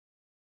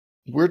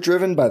We're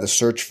driven by the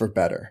search for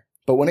better.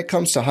 But when it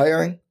comes to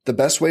hiring, the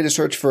best way to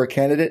search for a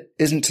candidate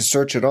isn't to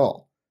search at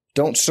all.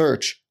 Don't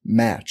search,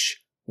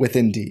 match with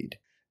Indeed.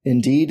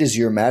 Indeed is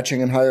your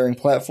matching and hiring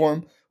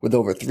platform with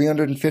over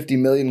 350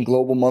 million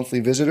global monthly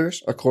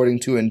visitors,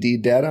 according to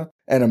Indeed data,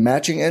 and a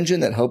matching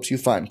engine that helps you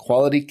find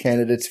quality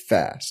candidates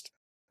fast.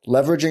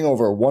 Leveraging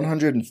over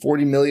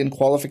 140 million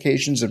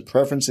qualifications and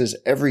preferences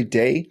every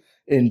day,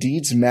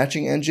 Indeed's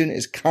matching engine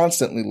is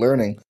constantly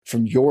learning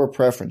from your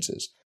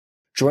preferences.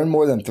 Join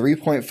more than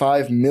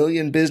 3.5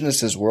 million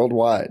businesses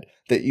worldwide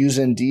that use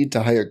Indeed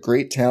to hire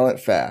great talent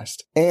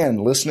fast.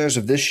 And listeners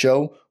of this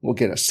show will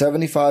get a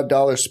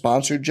 $75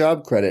 sponsored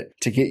job credit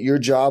to get your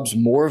jobs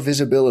more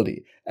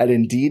visibility at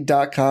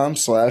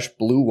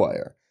Indeed.com/Blue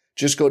Wire.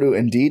 Just go to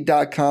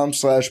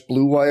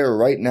Indeed.com/Blue Wire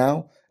right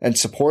now and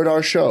support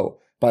our show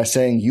by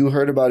saying you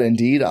heard about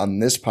Indeed on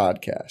this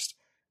podcast.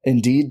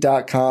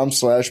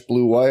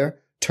 Indeed.com/Blue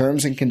Wire.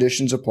 Terms and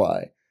conditions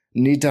apply.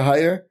 Need to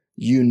hire?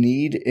 You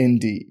need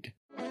Indeed.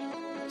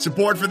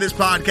 Support for this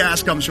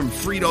podcast comes from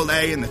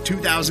Frito-Lay and the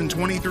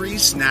 2023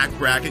 Snack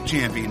Bracket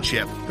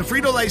Championship. The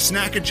Frito-Lay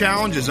Snack-It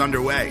Challenge is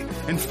underway,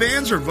 and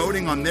fans are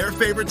voting on their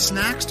favorite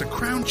snacks to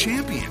crown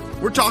champion.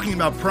 We're talking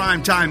about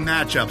prime-time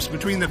matchups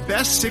between the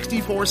best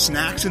 64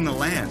 snacks in the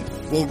land.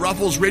 Will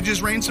Ruffles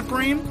Ridges reign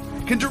supreme?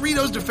 Can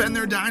Doritos defend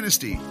their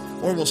dynasty?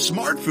 Or will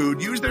Smart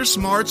Food use their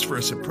smarts for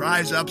a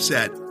surprise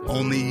upset?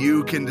 Only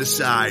you can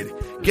decide.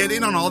 Get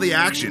in on all the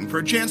action for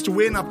a chance to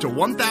win up to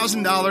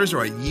 $1,000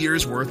 or a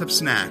year's worth of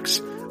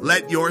snacks.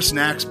 Let your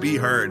snacks be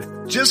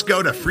heard. Just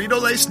go to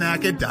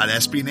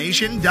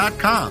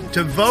fritolaysnacket.sbnation.com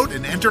to vote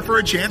and enter for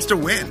a chance to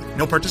win.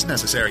 No purchase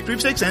necessary.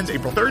 Sweepstakes ends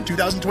April 3rd,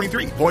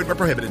 2023. Void where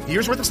prohibited.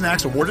 Year's worth of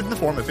snacks awarded in the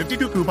form of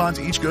 52 coupons,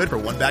 each good for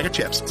one bag of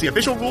chips. See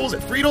official rules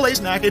at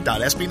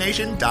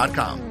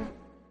fritolaysnacket.sbnation.com.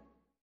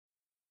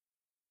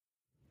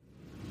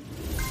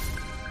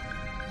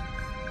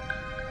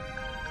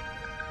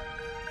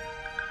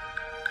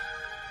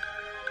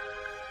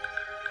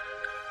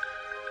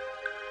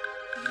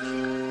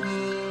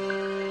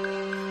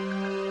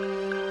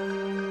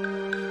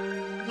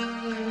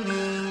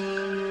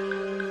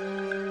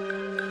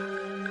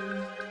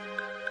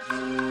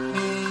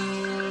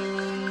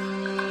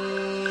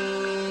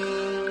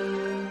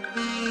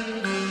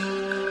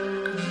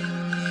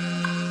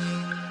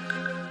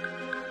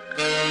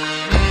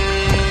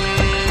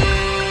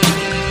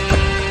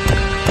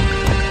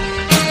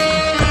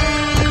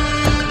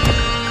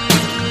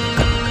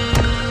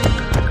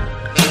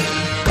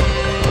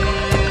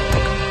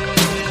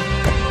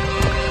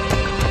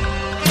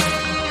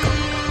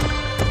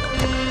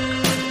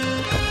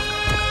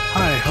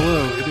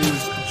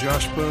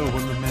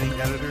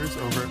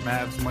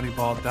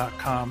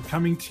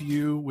 Coming to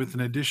you with an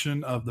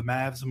edition of the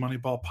Mavs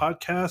Moneyball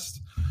Podcast.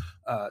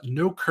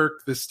 No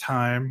Kirk this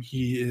time.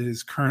 He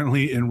is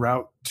currently en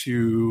route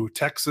to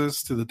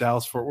Texas, to the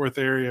Dallas-Fort Worth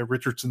area,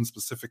 Richardson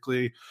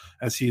specifically,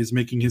 as he is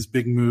making his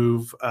big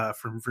move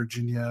from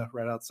Virginia,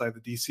 right outside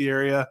the D.C.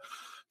 area,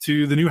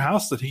 to the new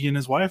house that he and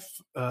his wife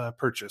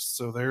purchased.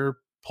 So they're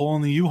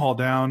pulling the U-Haul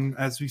down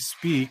as we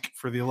speak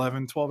for the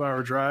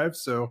 12-hour drive.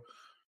 So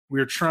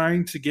we're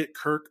trying to get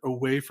Kirk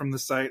away from the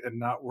site and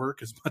not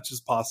work as much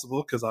as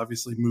possible, because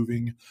obviously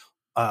moving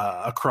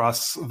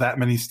across that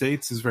many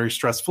states is very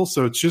stressful.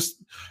 So it's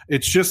just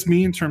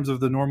me in terms of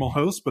the normal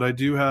host, but I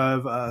do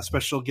have a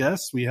special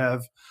guest. We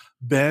have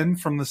Ben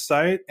from the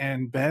site.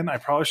 And Ben, I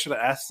probably should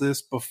have asked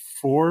this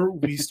before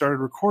we started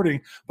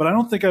recording, but I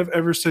don't think I've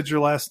ever said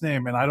your last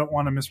name, and I don't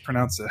want to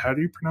mispronounce it. How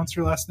do you pronounce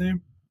your last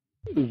name?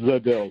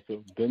 Zajdel.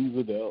 So Ben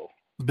Zajdel.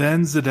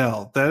 Ben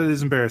Zajdel. That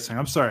is embarrassing.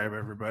 I'm sorry,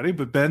 everybody.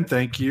 But Ben,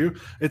 thank you.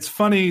 It's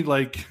funny,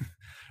 like,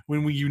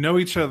 when you know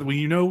each other, when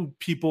you know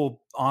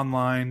people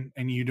online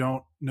and you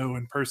don't know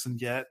in person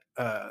yet,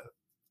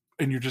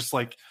 and you're just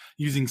like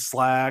using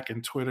Slack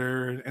and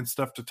Twitter and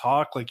stuff to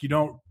talk, like, you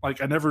don't,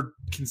 like, I never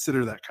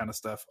consider that kind of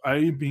stuff.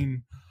 I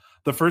mean,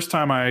 the first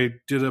time I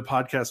did a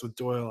podcast with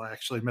Doyle, I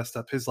actually messed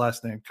up his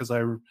last name because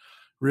I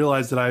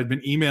realized that I had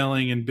been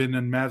emailing and been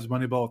in Mavs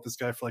Moneyball with this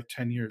guy for like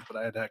 10 years, but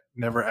I had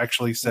never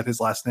actually said his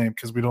last name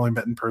because we'd only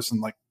met in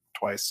person like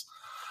twice.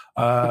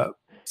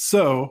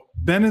 So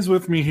Ben is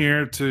with me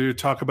here to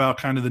talk about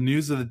kind of the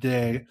news of the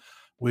day,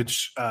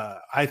 which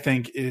I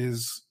think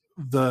is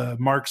the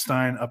Mark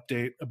Stein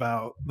update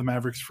about the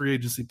Mavericks free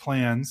agency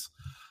plans.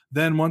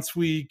 Then once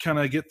we kind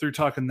of get through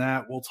talking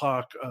that, we'll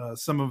talk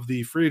some of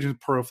the free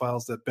agent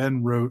profiles that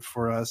Ben wrote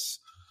for us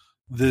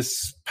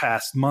this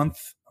past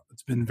month.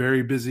 It's been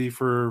very busy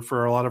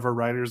for a lot of our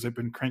writers. They've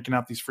been cranking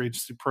out these free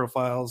agency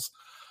profiles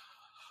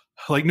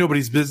like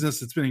nobody's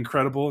business. It's been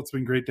incredible. It's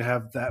been great to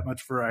have that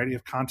much variety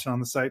of content on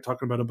the site,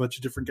 talking about a bunch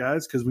of different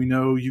guys, because we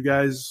know you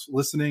guys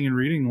listening and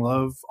reading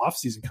love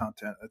off-season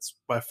content. It's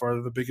by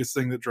far the biggest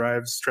thing that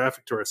drives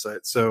traffic to our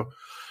site. So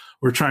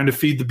we're trying to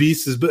feed the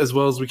beast as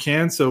well as we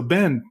can. So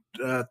Ben,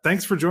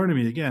 thanks for joining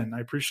me again.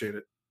 I appreciate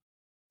it.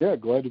 Yeah,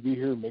 glad to be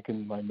here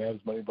making my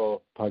Mavs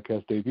Moneyball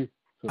podcast debut.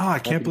 So I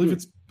can't believe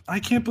it's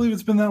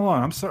been that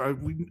long. I'm sorry.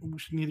 We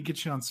should need to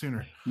get you on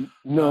sooner.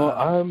 No,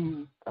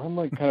 I'm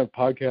like kind of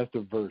podcast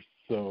averse.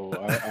 So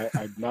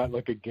I'm not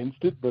like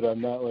against it, but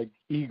I'm not like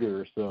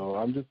eager. So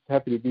I'm just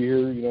happy to be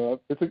here. You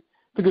know, it's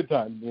a good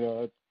time. You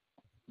know, it's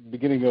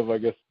beginning of, I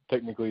guess,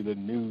 technically the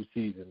new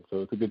season.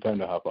 So it's a good time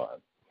to hop on.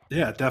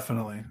 Yeah,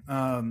 definitely.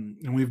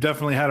 And we've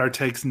definitely had our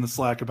takes in the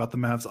Slack about the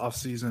Mavs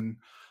offseason,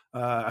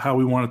 how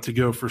we want it to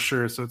go for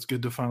sure. So it's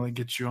good to finally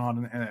get you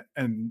on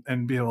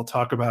and be able to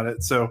talk about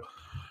it. So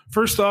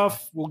first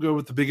off, we'll go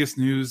with the biggest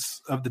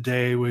news of the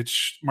day,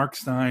 which Mark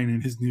Stein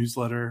in his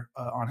newsletter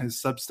on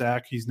his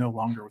Substack, he's no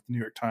longer with the New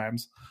York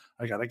Times.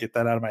 I got to get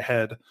that out of my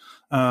head.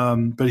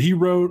 But he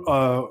wrote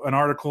an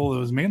article that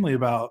was mainly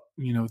about,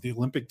 you know, the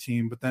Olympic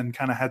team, but then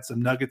kind of had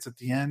some nuggets at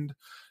the end,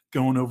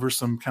 going over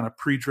some kind of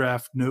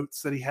pre-draft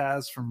notes that he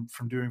has from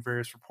doing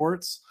various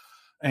reports.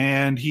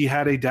 And he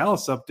had a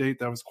Dallas update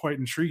that was quite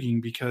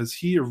intriguing because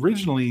he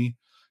originally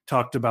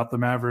talked about the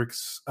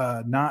Mavericks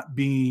not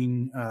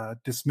being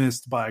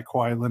dismissed by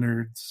Kawhi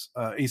Leonard's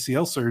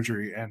ACL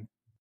surgery and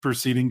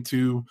proceeding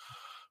to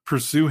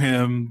pursue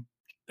him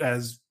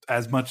as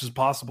much as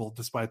possible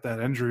despite that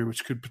injury,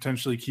 which could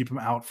potentially keep him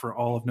out for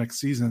all of next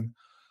season.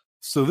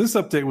 So this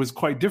update was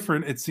quite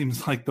different. It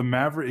seems like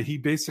he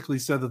basically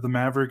said that the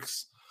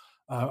Mavericks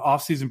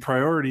offseason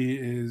priority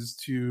is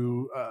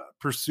to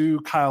pursue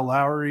Kyle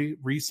Lowry,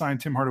 re-sign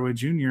Tim Hardaway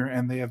Jr.,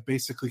 and they have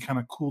basically kind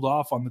of cooled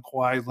off on the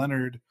Kawhi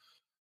Leonard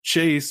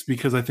chase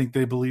because I think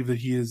they believe that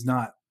he is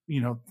not,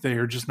 you know, they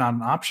are just not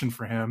an option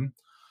for him.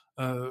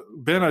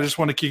 Ben, I just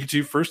want to kick it to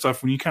you first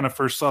off. When you kind of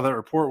first saw that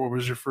report, what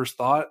was your first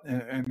thought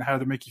and how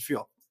did it make you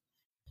feel?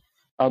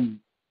 I'm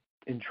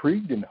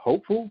intrigued and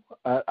hopeful.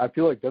 I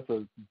feel like that's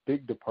a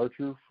big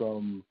departure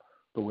from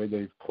the way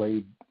they've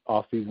played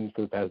off seasons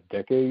for the past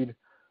decade.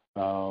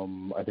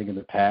 I think in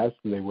the past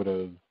they would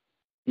have,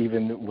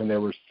 even when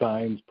there were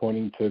signs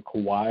pointing to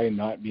Kawhi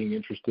not being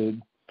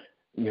interested,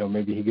 you know,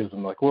 maybe he gives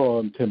them like, well,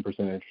 I'm 10%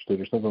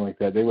 interested or something like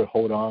that. They would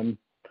hold on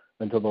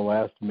until the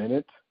last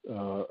minute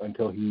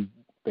until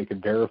they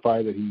could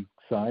verify that he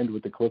signed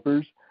with the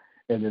Clippers,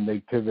 and then they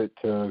pivot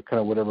to kind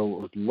of whatever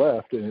was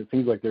left. And it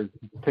seems like they're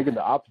taking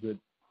the opposite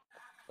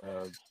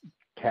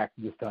tack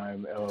this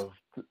time of,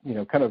 you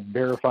know, kind of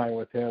verifying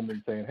with him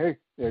and saying, hey,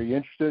 are you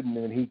interested? And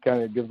then he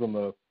kind of gives them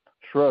a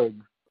shrug,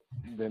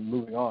 then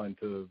moving on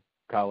to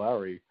Kyle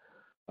Lowry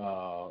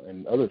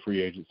and other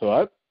free agents.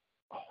 So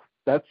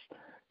it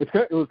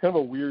was kind of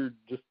a weird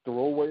just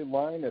throwaway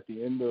line at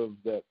the end of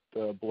that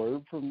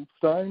blurb from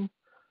Stein,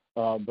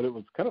 but it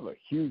was kind of a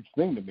huge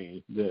thing to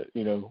me that,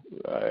 you know,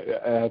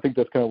 I think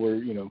that's kind of where,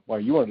 you know, why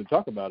you wanted to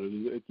talk about it.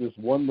 It's just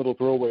one little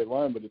throwaway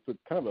line, but it's a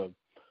kind of a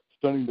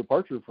stunning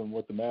departure from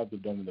what the Mavs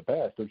have done in the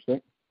past, don't you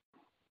think?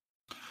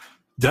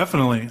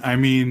 Definitely. I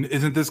mean,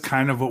 isn't this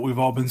kind of what we've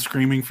all been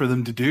screaming for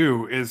them to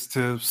do, is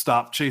to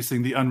stop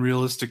chasing the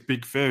unrealistic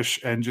big fish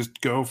and just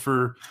go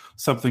for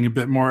something a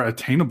bit more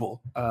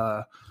attainable?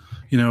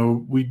 You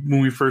know,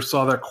 when we first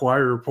saw that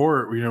Kawhi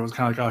report, you know, it was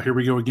kind of like, oh, here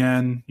we go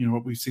again, you know,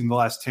 what we've seen the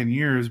last 10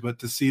 years. But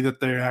to see that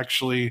they're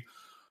actually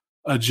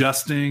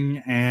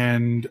adjusting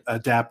and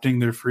adapting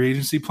their free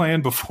agency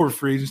plan before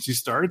free agency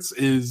starts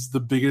is the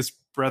biggest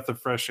breath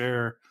of fresh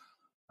air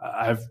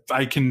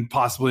I can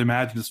possibly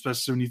imagine,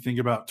 especially when you think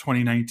about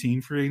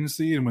 2019 free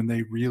agency and when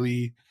they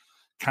really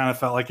kind of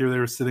felt like they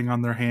were sitting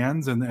on their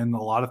hands and a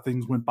lot of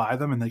things went by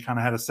them and they kind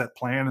of had a set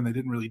plan and they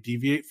didn't really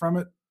deviate from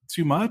it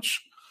too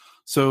much.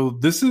 So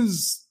this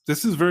is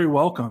very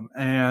welcome.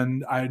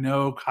 And I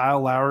know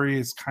Kyle Lowry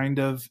is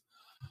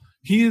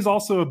he is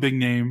also a big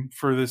name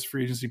for this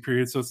free agency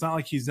period. So it's not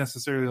like he's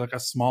necessarily like a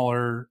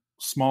smaller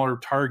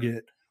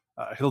target.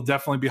 He'll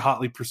definitely be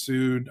hotly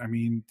pursued. I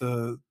mean,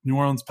 the New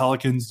Orleans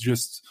Pelicans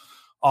just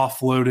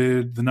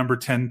offloaded the number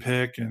 10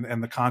 pick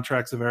and the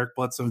contracts of Eric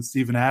Bledsoe and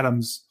Steven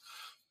Adams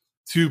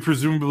to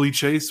presumably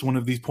chase one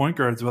of these point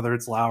guards, whether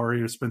it's Lowry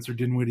or Spencer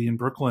Dinwiddie in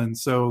Brooklyn.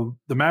 So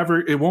the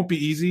Maverick, it won't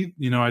be easy.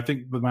 You know, I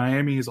think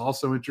Miami is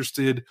also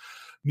interested.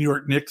 New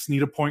York Knicks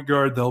need a point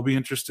guard. They'll be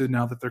interested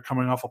now that they're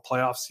coming off a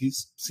playoff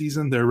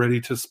season. They're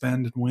ready to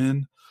spend and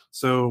win.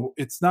 So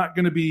it's not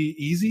going to be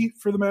easy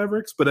for the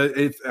Mavericks, but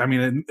it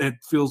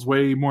feels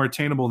way more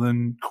attainable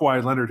than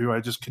Kawhi Leonard, who I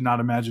just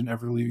cannot imagine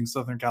ever leaving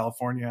Southern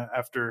California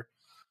after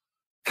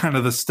kind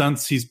of the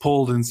stunts he's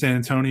pulled in San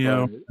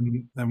Antonio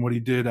and what he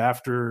did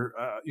after,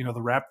 the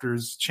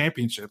Raptors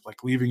championship,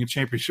 like leaving a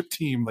championship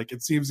team. Like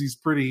it seems he's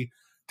pretty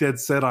dead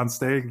set on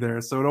staying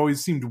there. So it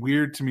always seemed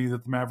weird to me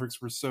that the Mavericks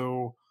were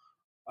so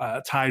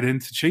tied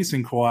into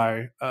chasing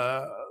Kawhi.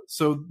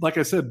 So like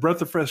I said,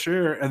 breath of fresh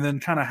air. And then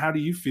kind of how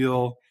do you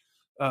feel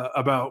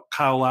about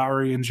Kyle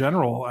Lowry in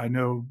general? I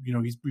know,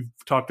 we've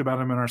talked about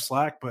him in our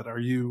Slack, but are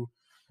you,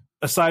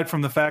 aside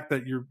from the fact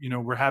that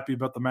we're happy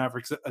about the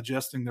Mavericks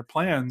adjusting their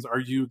plans, are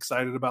you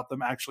excited about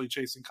them actually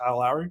chasing Kyle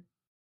Lowry?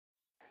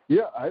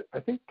 Yeah, I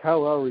think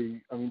Kyle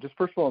Lowry, just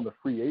first of all, on the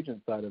free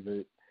agent side of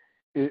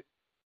it,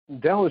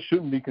 Dallas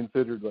shouldn't be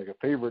considered like a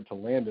favorite to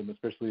land him,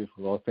 especially if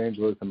Los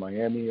Angeles and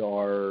Miami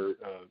are,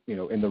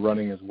 in the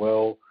running as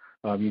well.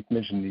 You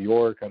mentioned New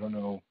York. I don't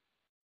know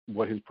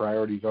what his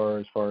priorities are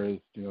as far as,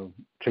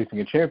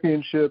 chasing a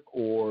championship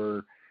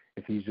or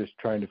if he's just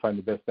trying to find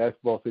the best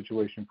basketball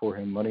situation for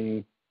him.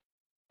 Money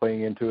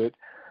playing into it.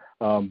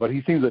 But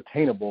he seems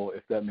attainable,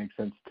 if that makes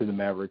sense to the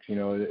Mavericks.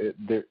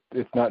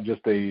 It's not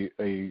just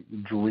a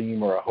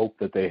dream or a hope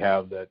that they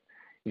have that,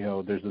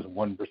 there's this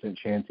 1%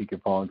 chance he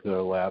could fall into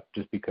their lap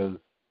just because,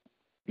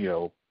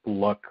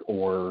 luck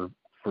or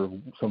for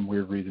some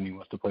weird reason he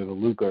wants to play with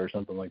Luka or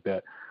something like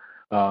that.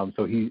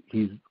 So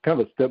he's kind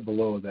of a step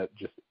below that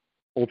just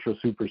ultra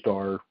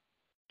superstar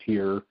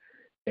tier,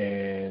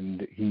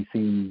 and he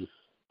seems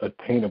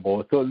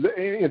attainable. So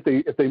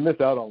if they miss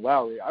out on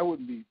Lowry, I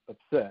wouldn't be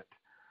upset.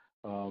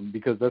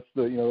 Because that's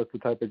the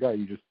type of guy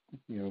you just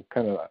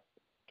kind of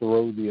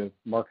throw the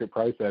market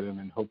price at him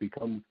and hope he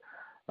comes.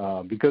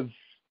 Because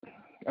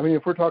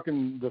if we're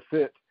talking the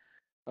fit,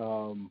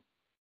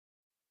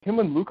 him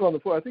and Luka on the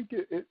floor, I think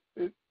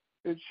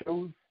it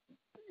shows,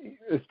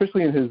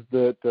 especially in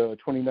the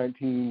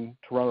 2019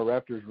 Toronto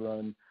Raptors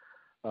run.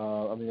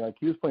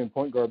 He was playing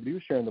point guard, but he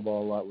was sharing the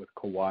ball a lot with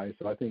Kawhi.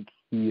 So I think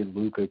he and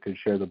Luka could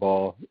share the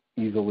ball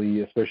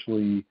easily,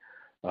 especially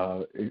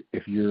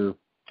if you're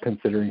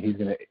considering he's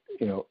going to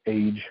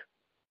age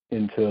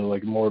into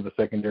like more of a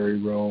secondary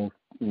role.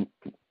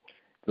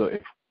 So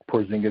if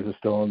Porzingis is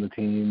still on the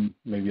team,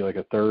 maybe like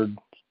a third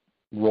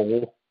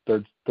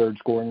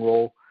scoring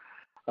role,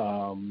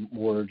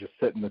 or just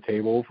setting the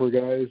table for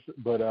guys.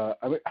 But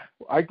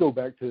I go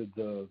back to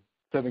the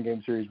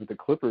 7-game series with the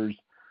Clippers.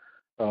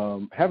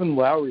 Having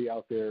Lowry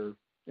out there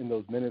in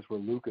those minutes where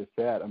Luka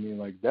sat,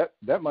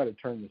 that might have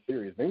turned the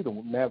series. Maybe the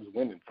Mavs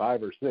win in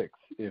 5 or 6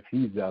 if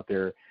he's out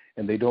there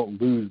and they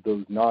don't lose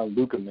those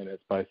non-Luka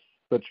minutes by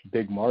such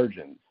big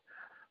margins.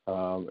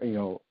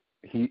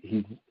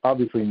 He's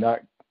obviously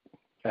not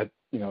at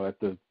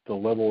the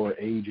level or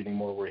age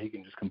anymore where he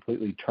can just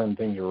completely turn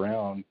things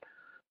around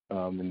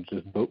and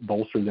just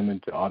bolster them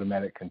into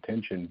automatic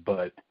contention.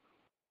 But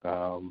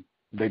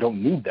they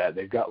don't need that.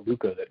 They've got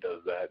Luka that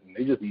does that, and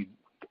they just need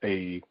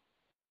a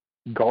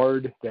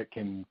guard that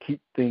can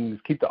keep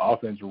the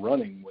offense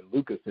running when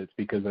Luka sits,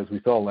 because as we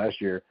saw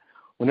last year,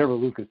 whenever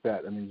Luka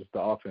sat, just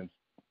the offense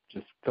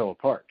just fell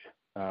apart.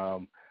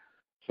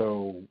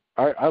 So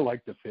I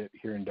like the fit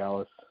here in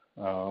Dallas,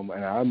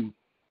 and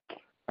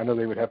I know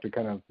they would have to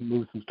kind of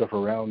move some stuff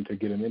around to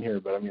get him in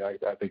here, but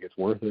I think it's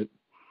worth it.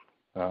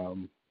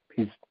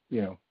 He's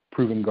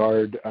proven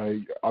guard.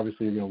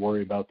 Obviously you're going to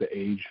worry about the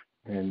age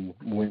and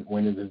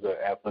when is his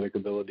athletic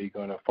ability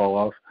going to fall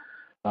off.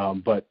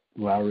 But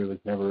Lowry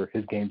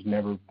his game's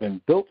never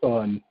been built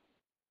on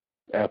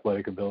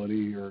athletic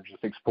ability or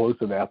just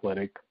explosive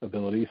athletic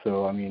ability.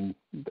 So, maybe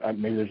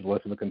there's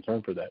less of a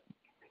concern for that.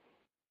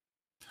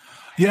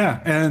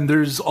 Yeah, and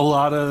there's a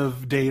lot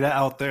of data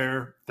out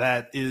there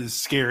that is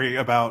scary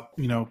about,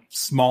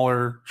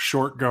 smaller,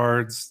 short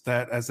guards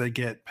that as they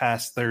get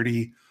past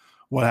 30,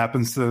 what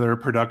happens to their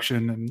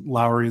production. And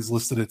Lowry is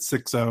listed at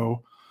 6'0",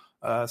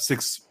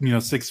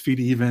 6 feet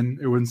even.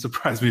 It wouldn't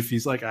surprise me if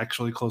he's like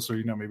actually closer,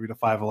 maybe to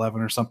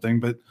 5'11" or something.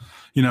 But,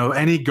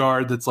 any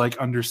guard that's like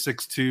under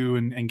 6'2"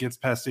 and gets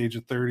past the age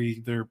of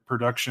 30, their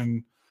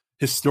production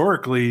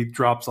historically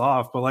drops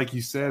off. But like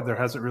you said, there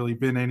hasn't really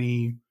been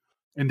any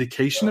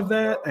indication of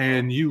that.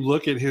 And you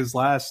look at his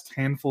last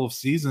handful of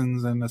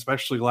seasons, and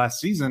especially last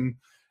season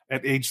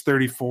at age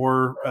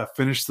 34,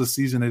 finished the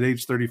season at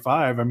age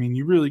 35.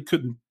 You really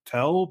couldn't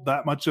tell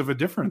that much of a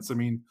difference. A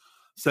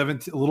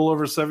little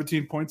over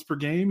 17 points per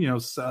game,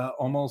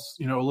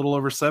 almost, a little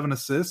over 7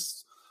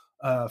 assists,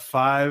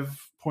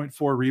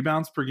 5.4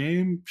 rebounds per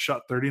game,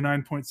 shot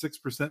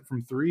 39.6%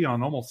 from 3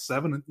 on almost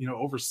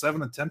over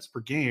 7 attempts per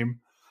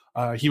game.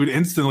 He would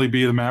instantly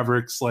be the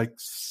Mavericks like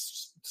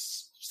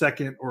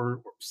second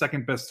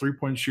best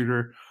 3-point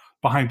shooter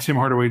behind Tim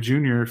Hardaway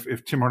Jr.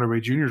 if Tim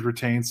Hardaway Jr. is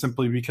retained,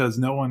 simply because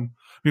no one,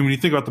 when you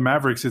think about the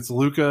Mavericks, it's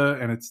Luka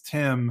and it's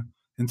Tim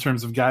in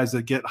terms of guys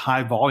that get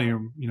high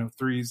volume,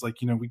 threes. Like,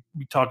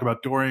 we talk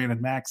about Dorian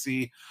and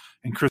Maxey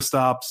and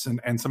Kristaps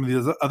and some of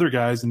the other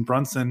guys, and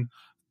Brunson.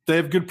 They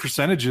have good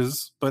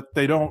percentages, but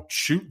they don't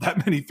shoot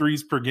that many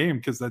threes per game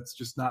because that's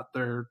just not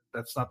their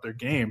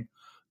game.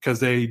 Because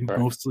they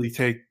mostly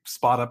take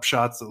spot up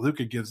shots that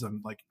Luka gives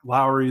them. Like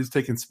Lowry's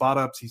taking spot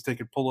ups, he's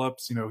taking pull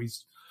ups.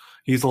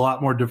 He's a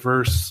lot more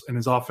diverse in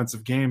his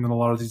offensive game than a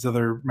lot of these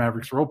other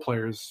Mavericks role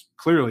players,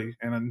 clearly.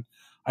 And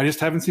I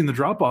just haven't seen the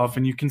drop off.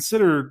 And you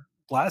consider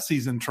last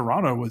season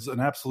Toronto was an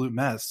absolute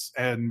mess,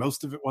 and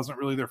most of it wasn't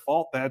really their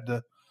fault.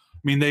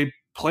 They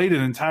played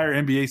an entire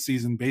NBA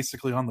season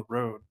basically on the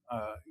road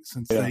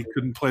since they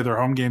couldn't play their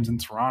home games in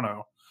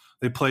Toronto.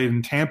 They played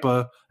in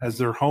Tampa as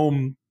their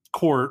home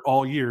court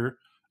all year.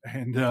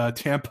 And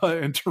Tampa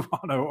and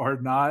Toronto are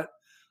not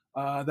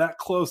that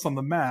close on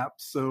the map.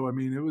 So,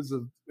 it was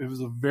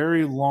a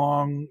very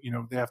long,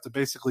 they have to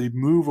basically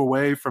move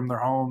away from their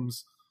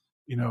homes,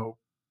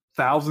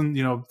 thousands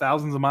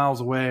of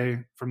miles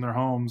away from their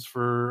homes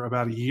for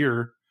about a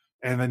year.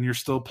 And then you're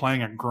still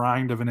playing a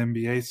grind of an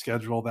NBA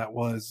schedule that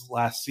was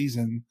last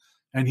season,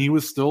 and he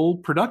was still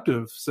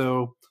productive.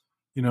 So,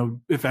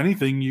 if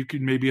anything, you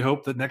could maybe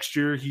hope that next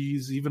year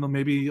he's even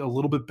maybe a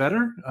little bit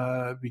better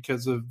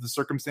because of the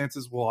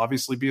circumstances will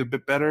obviously be a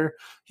bit better.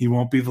 He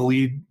won't be the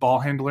lead ball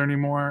handler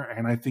anymore.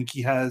 And I think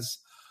he has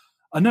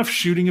enough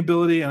shooting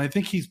ability, and I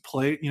think he's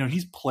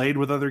played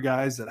with other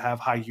guys that have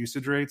high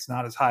usage rates,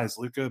 not as high as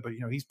Luka, but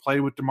he's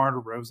played with DeMar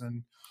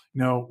DeRozan.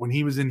 When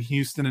he was in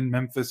Houston and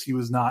Memphis, he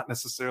was not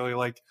necessarily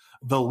like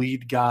the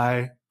lead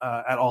guy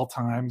at all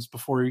times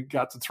before he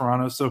got to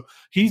Toronto. So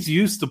he's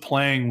used to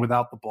playing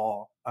without the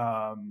ball.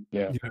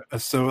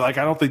 So like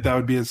I don't think that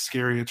would be as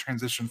scary a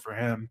transition for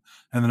him.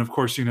 And then of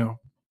course,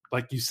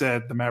 like you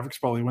said, the Mavericks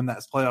probably win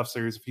that playoff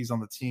series if he's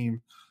on the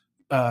team.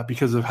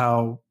 Because of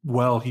how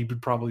well he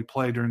would probably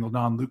play during the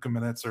non-Luka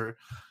minutes, or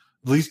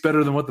at least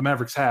better than what the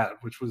Mavericks had,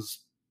 which was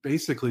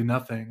basically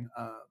nothing.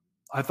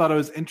 I thought it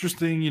was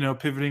interesting,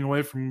 pivoting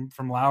away from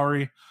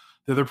Lowry.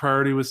 The other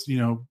priority was,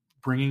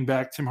 bringing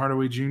back Tim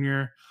Hardaway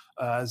Jr.,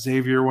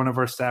 Xavier, one of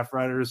our staff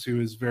writers who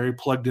is very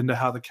plugged into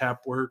how the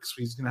cap works.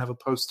 He's going to have a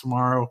post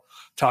tomorrow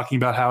talking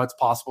about how it's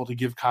possible to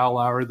give Kyle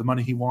Lowry the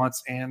money he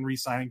wants and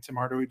re-signing Tim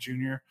Hardaway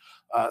Jr.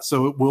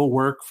 So it will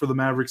work for the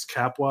Mavericks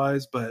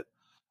cap-wise, but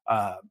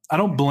I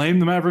don't blame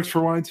the Mavericks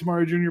for wanting Tim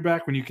Hardaway Jr.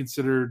 back when you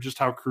consider just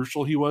how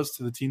crucial he was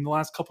to the team the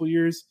last couple of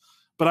years.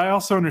 But I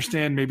also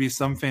understand maybe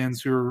some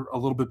fans who are a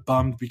little bit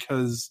bummed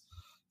because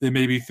they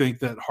maybe think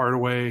that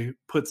Hardaway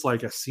puts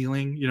like a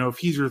ceiling. If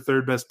he's your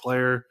third best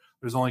player,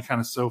 there's only kind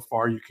of so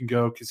far you can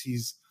go because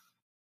he's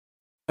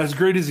as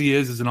great as he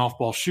is as an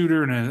off-ball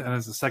shooter and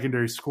as a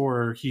secondary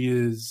scorer. He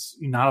is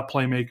not a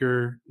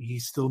playmaker. He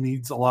still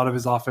needs a lot of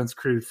his offense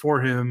created for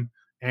him.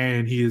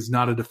 And he is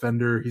not a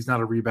defender. He's not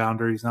a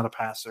rebounder. He's not a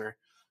passer.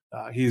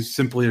 He's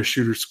simply a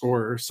shooter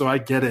scorer. So I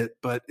get it.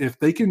 But if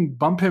they can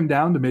bump him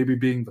down to maybe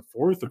being the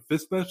fourth or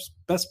fifth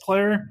best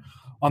player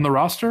on the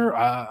roster,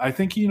 I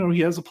think, he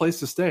has a place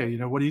to stay.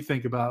 What do you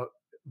think about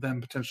them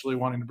potentially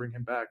wanting to bring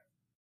him back?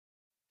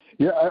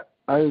 Yeah,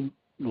 I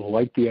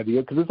like the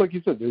idea because it's like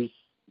you said, there's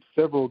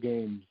several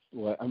games.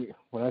 I mean,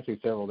 when I say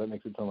several, that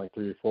makes it sound like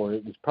 3 or 4.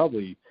 It was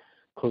probably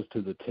close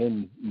to the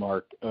 10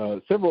 mark.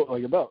 Several,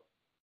 like about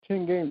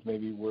 10 games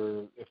maybe,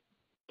 where if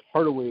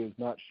Hardaway is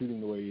not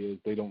shooting the way he is,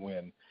 they don't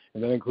win.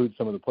 And that includes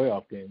some of the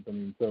playoff games. I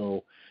mean,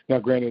 so now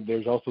granted,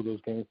 there's also those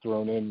games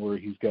thrown in where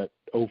he's got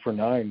 0 for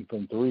 9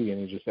 from 3,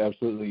 and it's just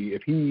absolutely,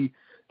 if he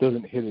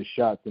doesn't hit his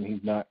shots, then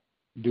he's not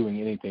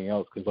doing anything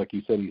else. Because like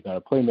you said, he's not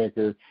a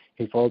playmaker.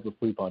 He falls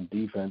asleep on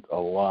defense a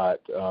lot.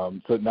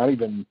 So not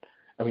even,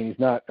 I mean, he's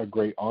not a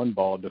great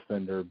on-ball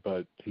defender,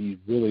 but he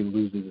really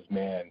loses his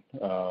man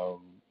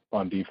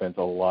on defense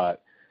a lot.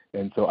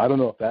 And so I don't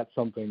know if that's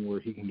something where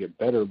he can get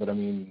better, but I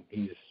mean,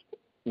 he's,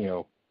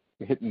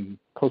 hitting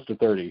close to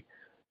 30.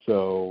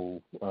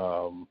 So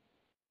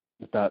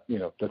it's not,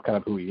 that's kind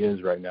of who he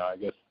is right now. I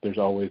guess there's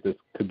always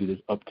could be this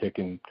uptick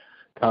in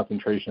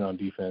concentration on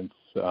defense.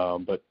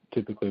 But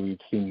typically we've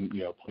seen,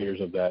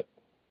 players of that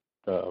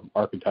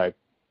archetype,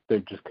 they're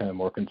just kind of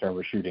more concerned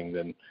with shooting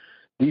than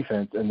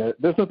defense. And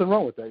there's nothing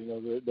wrong with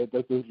that.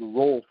 That's a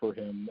role for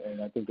him.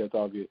 And I think that's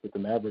obvious that the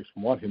Mavericks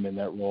want him in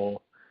that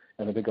role.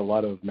 And I think a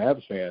lot of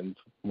Mavs fans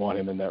want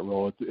him in that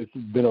role. It's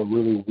been a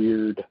really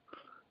weird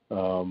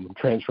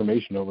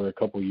transformation over a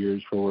couple of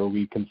years for where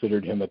we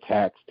considered him a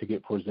tax to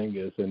get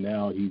Porzingis, and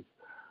now he's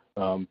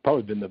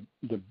probably been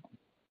the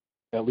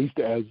at least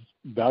as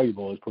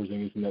valuable as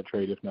Porzingis in that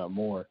trade, if not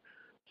more.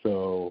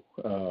 So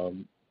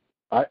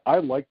I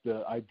like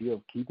the idea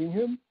of keeping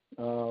him.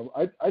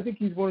 I think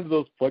he's one of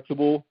those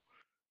flexible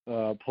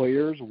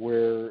players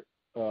where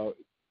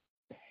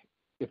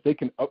if they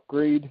can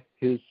upgrade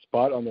his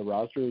spot on the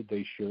roster,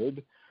 they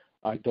should.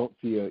 I don't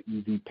see an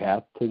easy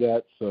path to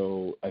that.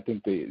 So I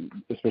think they,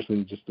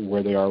 especially just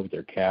where they are with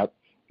their cap,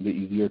 the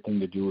easier thing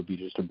to do would be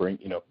just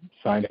to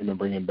sign him and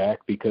bring him back,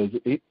 because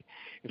if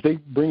they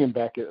bring him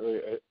back at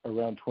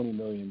around $20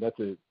 million, that's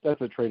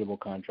a tradable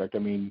contract. I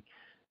mean,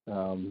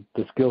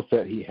 the skill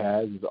set he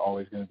has is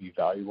always going to be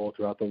valuable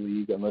throughout the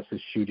league, unless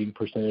his shooting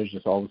percentage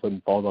just all of a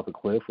sudden falls off a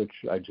cliff, which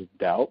I just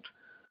doubt.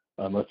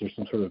 Unless there's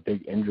some sort of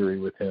big injury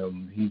with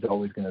him, he's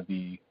always going to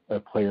be a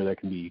player that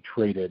can be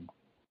traded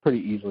pretty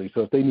easily.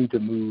 So if they need to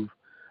move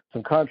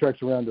some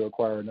contracts around to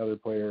acquire another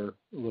player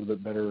a little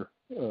bit better,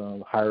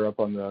 higher up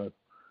on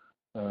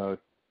the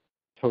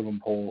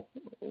totem pole,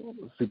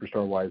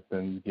 superstar-wise,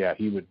 then, yeah,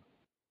 he would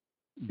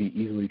be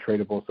easily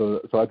tradable.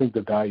 So I think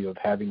the value of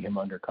having him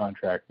under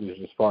contract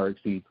just far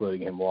exceeds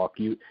letting him walk.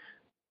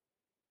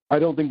 I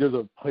don't think there's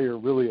a player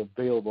really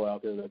available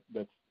out there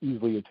that's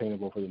easily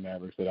attainable for the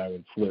Mavericks that I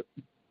would flip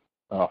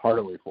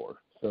Hardaway for.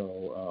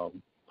 So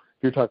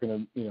if you're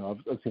talking to,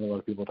 I've seen a lot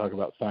of people talk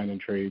about sign and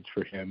trades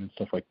for him and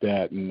stuff like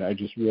that, and I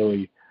just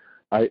really,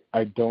 I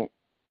don't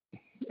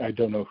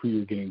know who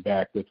you're getting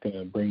back that's going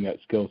to bring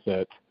that skill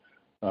set.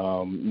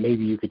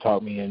 Maybe you could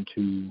talk me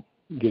into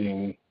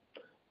getting,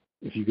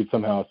 if you could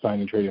somehow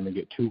sign and trade him and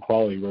get 2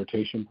 quality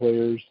rotation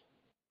players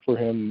for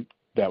him,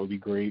 that would be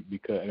great.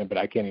 But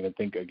I can't even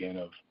think again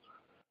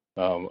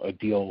of a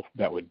deal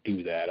that would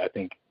do that. I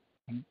think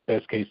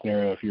best case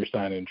scenario, if you're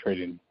signing and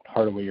trading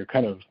Hardaway, you're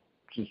kind of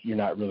you're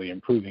not really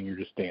improving. You're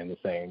just staying the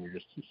same. You're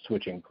just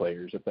switching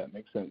players, if that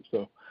makes sense.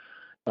 So,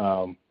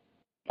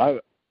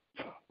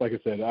 like I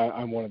said,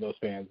 I'm one of those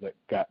fans that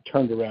got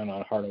turned around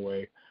on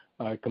Hardaway.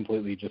 I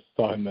completely just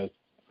saw him as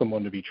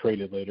someone to be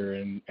traded later,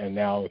 and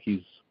now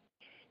he's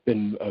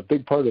been a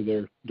big part of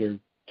their 2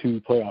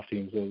 playoff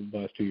teams over the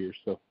last 2 years.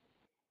 So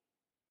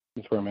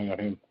that's where I'm hanging on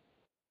him.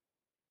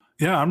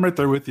 Yeah, I'm right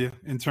there with you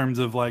in terms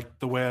of like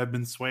the way I've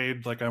been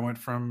swayed. Like I went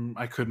from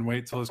I couldn't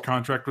wait till his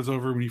contract was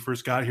over when he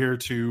first got here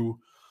to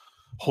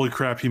holy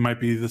crap, he might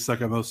be the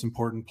second most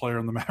important player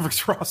on the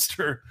Mavericks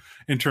roster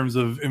in terms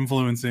of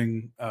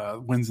influencing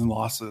wins and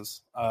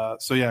losses.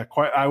 So yeah,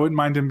 I wouldn't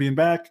mind him being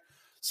back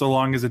so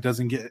long as it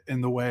doesn't get in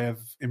the way of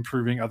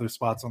improving other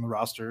spots on the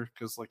roster.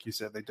 Because like you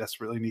said, they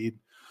desperately need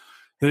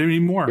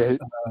more.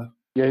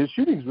 Yeah, his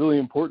shooting's really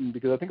important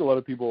because I think a lot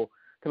of people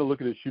kind of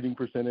look at his shooting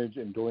percentage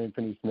and Dorian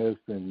Finney-Smith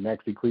and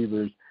Maxi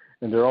Kleber's,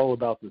 and they're all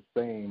about the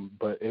same.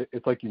 But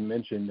it's like you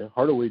mentioned,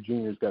 Hardaway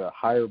Jr.'s got a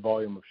higher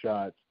volume of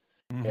shots,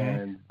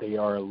 and they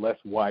are less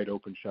wide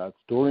open shots.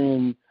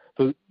 Dorian,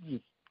 so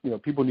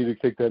people need to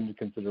take that into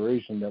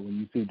consideration that when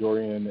you see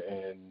Dorian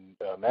and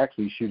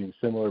Maxi shooting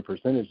similar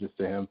percentages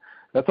to him,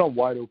 that's on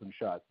wide open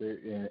shots.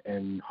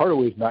 And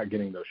Hardaway's not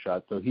getting those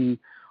shots, so he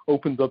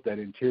opens up that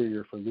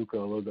interior for Luka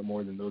a little bit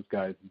more than those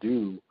guys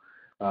do.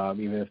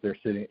 Even if they're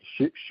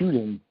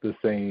shooting the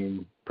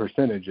same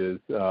percentages,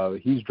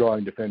 he's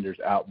drawing defenders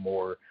out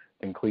more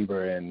than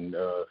Kleber and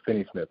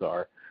Finney-Smith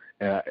are.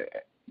 And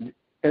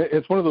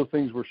it's one of those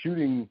things where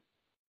shooting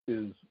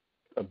is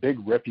a big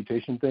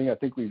reputation thing. I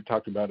think we've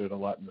talked about it a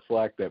lot in the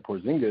Slack that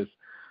Porzingis,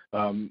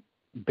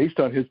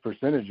 based on his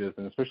percentages,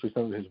 and especially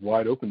some of his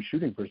wide open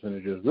shooting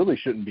percentages, really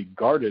shouldn't be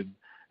guarded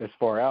as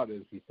far out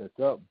as he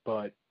sets up.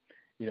 But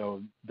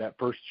that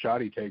first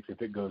shot he takes,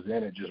 if it goes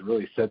in, it just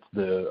really sets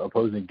the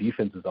opposing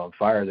defenses on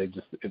fire.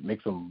 It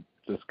makes them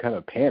just kind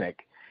of panic,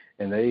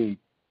 and they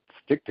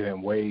stick to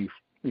him way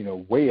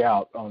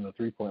out on the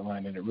 3-point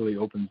line, and it really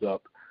opens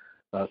up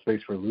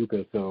space for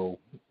Luka. So,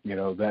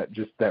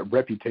 that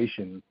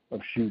reputation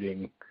of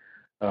shooting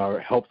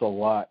helps a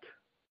lot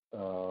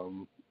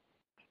on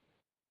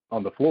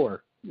the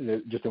floor,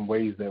 just in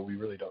ways that we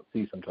really don't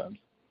see sometimes.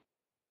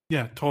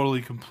 Yeah,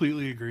 totally,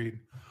 completely agreed.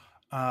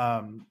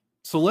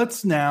 So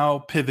let's now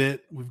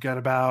pivot. We've got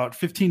about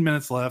 15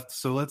 minutes left.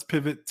 So let's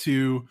pivot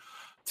to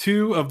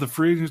two of the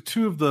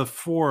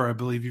 4, I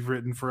believe you've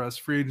written for us,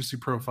 free agency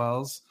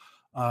profiles.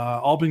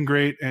 All been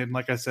great. And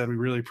like I said, we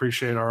really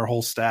appreciate our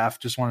whole staff.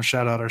 Just want to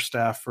shout out our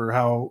staff for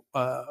how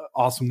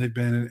awesome they've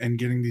been in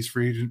getting these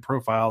free agent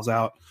profiles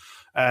out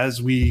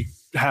as we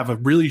have a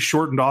really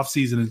shortened off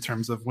season in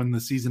terms of when the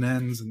season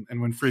ends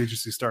and when free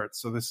agency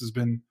starts. So this has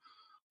been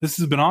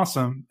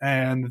awesome.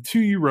 And the 2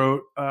 you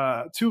wrote,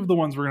 2 of the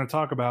ones we're going to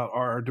talk about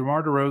are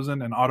DeMar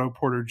DeRozan and Otto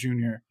Porter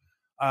Jr.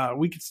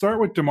 We could start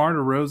with DeMar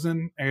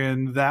DeRozan,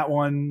 and that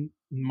one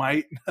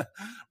might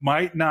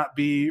not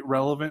be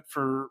relevant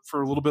for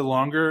a little bit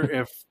longer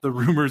if the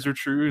rumors are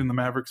true and the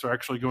Mavericks are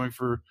actually going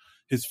for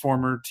his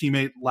former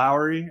teammate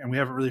Lowry, and we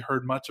haven't really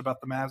heard much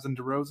about the Mavs and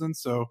DeRozan,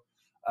 so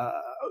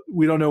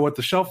we don't know what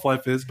the shelf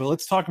life is, but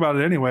let's talk about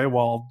it anyway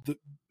while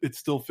it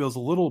still feels a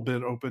little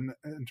bit open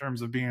in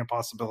terms of being a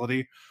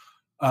possibility.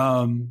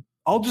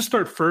 I'll just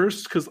start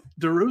first because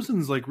DeRozan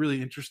is like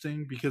really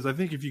interesting because I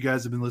think if you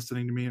guys have been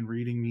listening to me and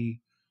reading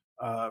me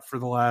for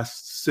the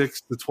last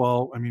 6 to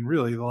 12, I mean,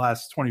 really the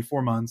last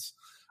 24 months,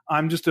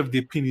 I'm just of the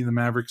opinion the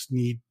Mavericks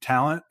need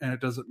talent, and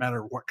it doesn't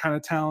matter what kind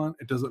of talent.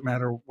 It doesn't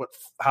matter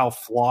how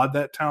flawed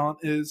that talent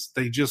is.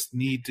 They just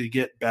need to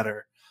get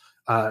better.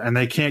 And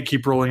they can't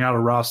keep rolling out a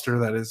roster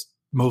that is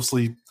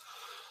mostly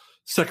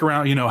second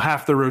round,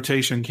 half the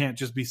rotation can't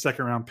just be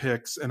second round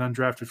picks and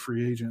undrafted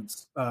free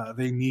agents.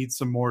 They need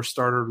some more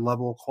starter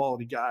level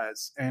quality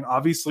guys. And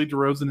obviously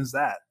DeRozan is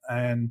that.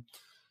 And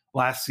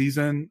last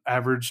season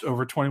averaged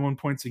over 21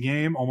 points a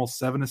game, almost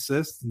 7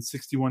 assists in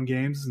 61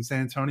 games in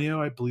San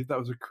Antonio. I believe that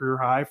was a career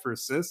high for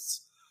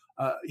assists.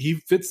 He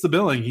fits the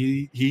billing.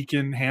 He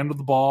can handle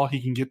the ball. He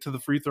can get to the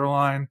free throw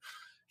line.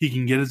 He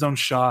can get his own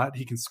shot.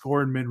 He can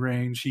score in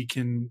mid-range. He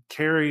can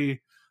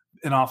carry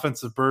an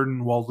offensive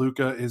burden while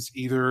Luka is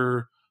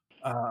either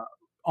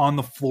on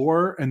the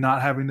floor and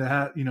not having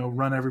to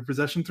run every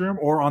possession through him,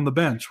 or on the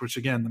bench, which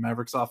again the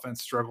Mavericks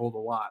offense struggled a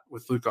lot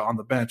with Luka on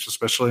the bench,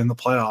 especially in the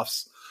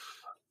playoffs.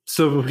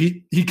 So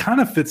he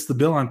kind of fits the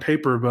bill on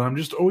paper, but I'm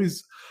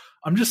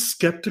just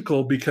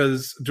skeptical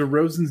because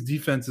DeRozan's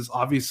defense is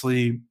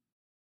obviously,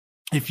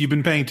 if you've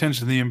been paying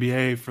attention to the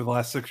NBA for the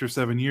last 6 or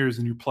 7 years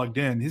and you're plugged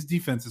in, his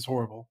defense is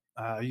horrible.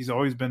 He's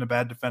always been a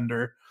bad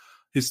defender.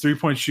 His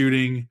 3-point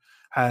shooting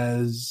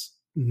has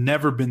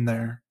never been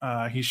there.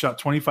 He shot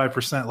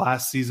 25%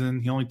 last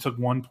season. He only took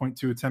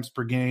 1.2 attempts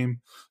per game.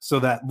 So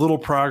that little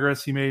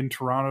progress he made in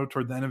Toronto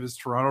toward the end of his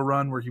Toronto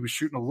run where he was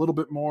shooting a little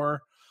bit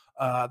more,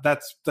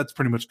 that's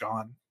pretty much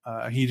gone.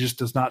 He just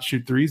does not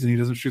shoot threes, and he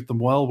doesn't shoot them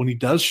well when he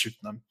does shoot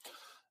them.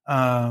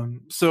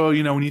 So,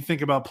 when you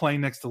think about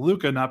playing next to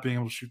Luka, not being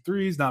able to shoot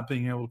threes, not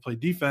being able to play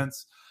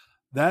defense,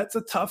 that's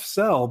a tough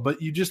sell, but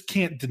you just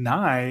can't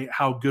deny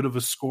how good of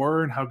a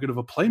scorer and how good of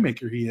a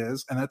playmaker he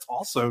is. And that's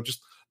also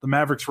just the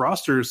Mavericks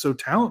roster is so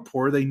talent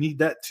poor. They need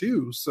that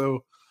too.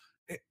 So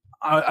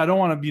I don't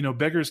want to,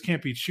 beggars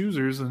can't be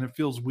choosers. And it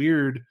feels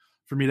weird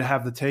for me to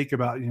have the take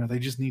about, they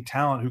just need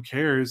talent. Who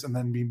cares? And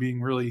then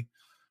being really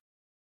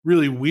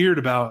really weird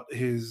about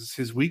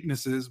his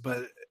weaknesses,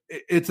 but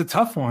it's a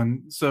tough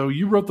one. So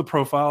you wrote the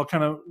profile.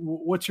 Kind of,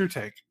 what's your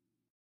take?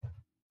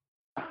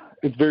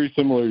 It's very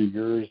similar to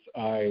yours.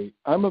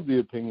 I'm of the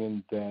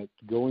opinion that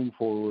going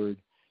forward,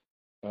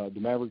 the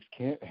Mavericks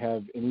can't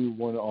have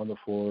anyone on the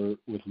floor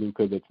with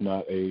Luka that's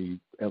not a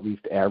at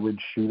least average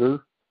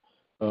shooter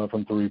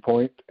from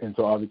three-point, and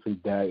so obviously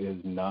that is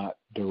not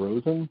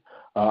DeRozan.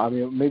 I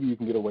mean, maybe you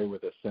can get away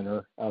with a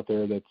center out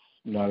there that's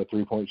not a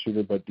three-point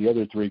shooter, but the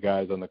other three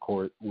guys on the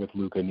court with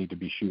Luka need to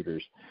be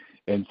shooters.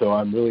 And so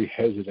I'm really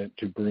hesitant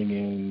to bring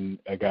in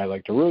a guy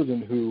like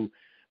DeRozan who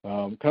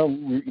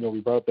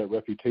we brought up that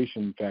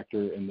reputation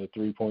factor in the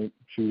three-point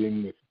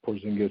shooting with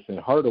Porzingis and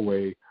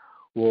Hardaway.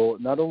 Well,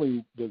 not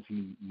only does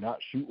he not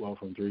shoot well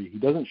from three, he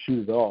doesn't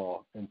shoot at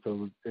all, and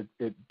so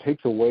it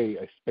takes away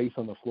a space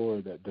on the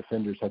floor that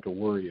defenders have to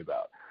worry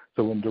about.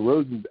 So when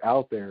DeRozan's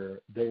out there,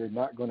 they're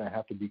not going to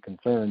have to be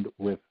concerned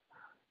with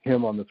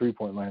him on the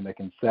three-point line that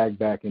can sag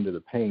back into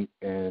the paint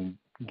and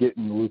get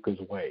in Luka's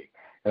way.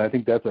 And I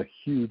think that's a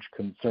huge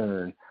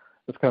concern.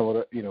 That's kind of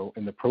what,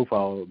 in the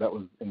profile, that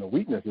was in the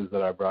weaknesses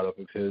that I brought up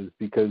of his,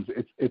 because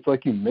it's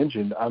like you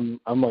mentioned, I'm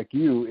like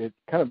you, it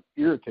kind of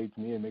irritates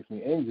me and makes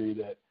me angry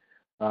that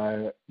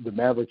the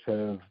Mavericks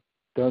have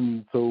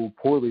done so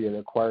poorly at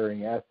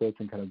acquiring assets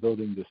and kind of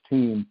building this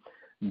team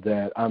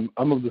that I'm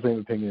of the same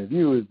opinion of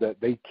you, is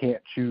that they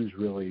can't choose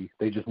really.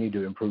 They just need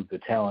to improve the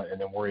talent and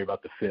then worry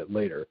about the fit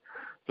later.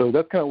 So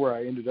that's kind of where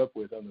I ended up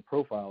with on the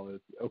profile is,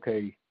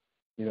 okay,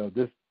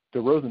 this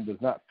DeRozan does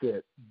not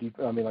fit.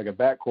 Like a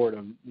backcourt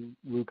of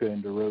Luka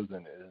and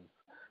DeRozan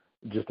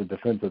is just a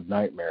defensive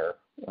nightmare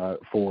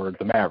for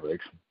the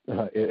Mavericks.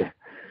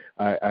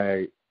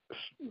 I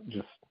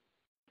just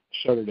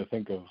shudder to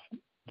think of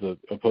the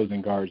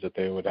opposing guards that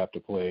they would have to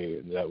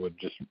play that would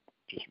just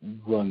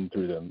run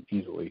through them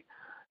easily.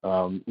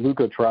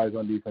 Luka tries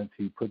on defense.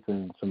 He puts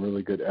in some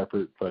really good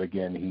effort, but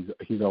again,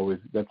 he's always,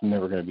 that's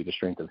never going to be the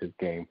strength of his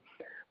game.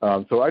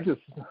 So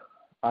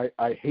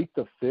I hate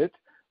the fit,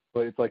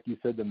 but it's like you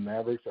said, the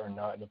Mavericks are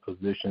not in a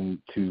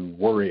position to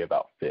worry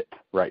about fit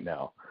right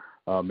now.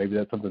 Maybe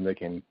that's something they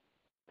can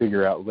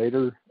figure out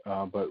later,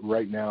 but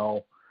right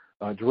now,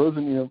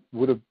 DeRozan,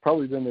 would have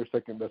probably been their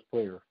second best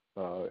player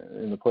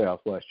in the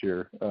playoffs last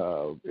year,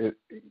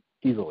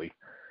 easily.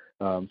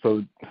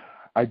 So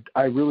I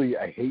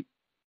hate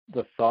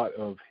the thought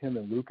of him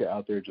and Luka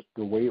out there, just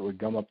the way it would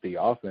gum up the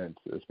offense,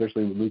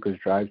 especially with Luka's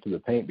drives to the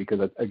paint,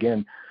 because,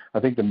 again, I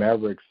think the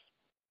Mavericks'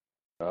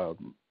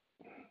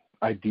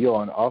 ideal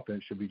on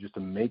offense should be just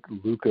to make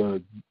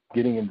Luka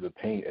getting into the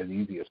paint as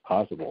easy as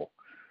possible,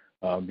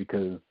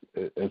 because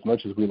as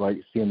much as we like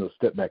seeing those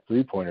step-back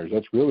three-pointers,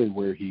 that's really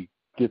where he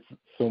gets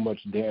so much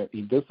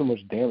he does so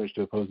much damage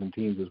to opposing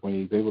teams, is when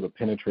he's able to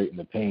penetrate in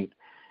the paint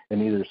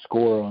and either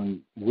score on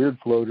weird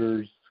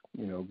floaters,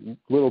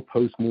 little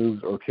post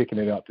moves, or kicking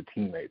it out to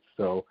teammates.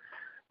 So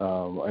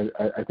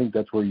I think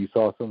that's where you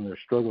saw some of their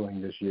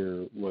struggling this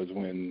year, was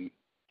when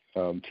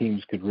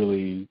teams could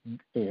really,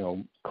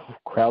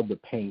 crowd the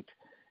paint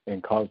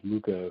and cause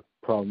Luka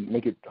problem,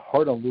 make it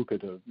hard on Luka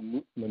to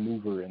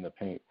maneuver in the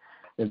paint.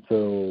 And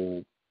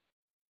so,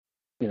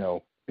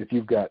 if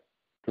you've got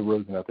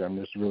DeRozan out there, I'm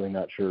just really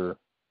not sure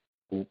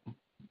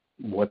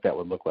what that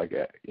would look like.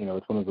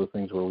 It's one of those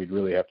things where we'd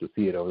really have to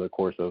see it over the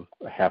course of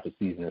a half a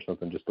season or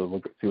something, just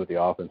to see what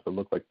the offense would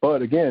look like.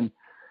 But again,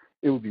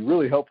 it would be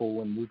really helpful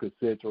when Luka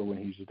sits, or when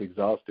he's just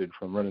exhausted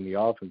from running the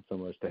offense so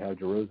much, to have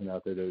DeRozan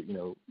out there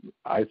to,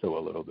 ISO a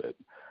little bit.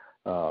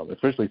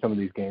 Especially some of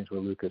these games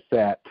where Luka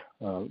sat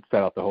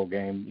out the whole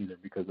game, either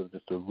because of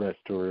just a wrist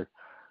or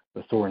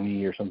a sore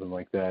knee or something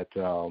like that.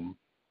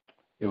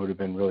 It would have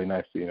been really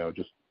nice to,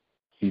 just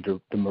see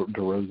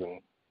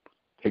DeRozan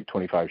take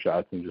 25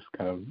 shots and just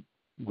kind of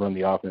run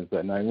the offense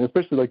that night. And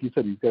especially, like you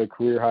said, he's got a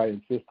career high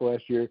in assists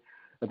last year.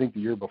 I think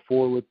the year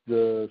before with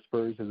the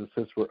Spurs, his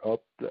assists were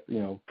up,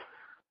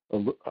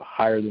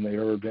 higher than they've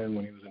ever been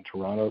when he was in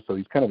Toronto. So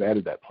he's kind of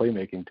added that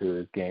playmaking to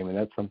his game, and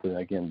that's something,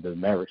 again, the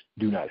Mavericks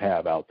do not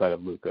have outside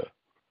of Luka.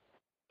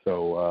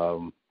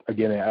 So,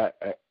 again,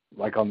 I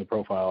like on the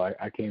profile,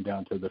 I came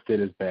down to the fit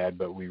is bad,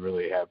 but we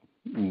really have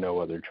no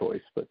other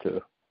choice but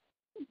to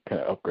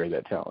kind of upgrade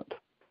that talent.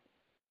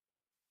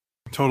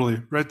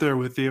 Totally. Right there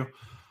with you.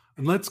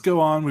 And let's go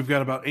on. We've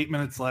got about 8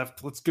 minutes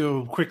left. Let's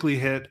go quickly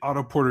hit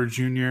Otto Porter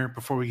Jr.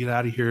 before we get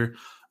out of here.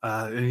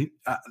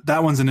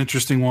 That one's an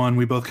interesting one.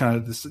 We both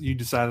you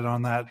decided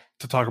on that,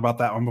 to talk about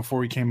that one before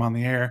we came on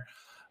the air.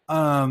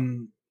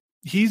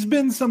 He's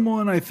been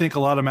someone I think a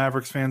lot of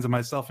Mavericks fans, and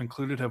myself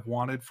included, have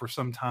wanted for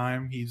some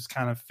time. He's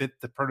kind of fit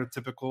the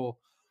prototypical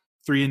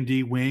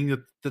 3-and-D wing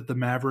that the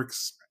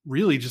Mavericks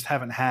really just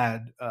haven't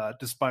had,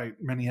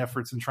 despite many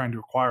efforts in trying to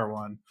acquire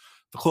one.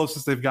 The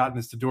closest they've gotten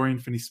is to Dorian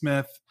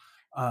Finney-Smith,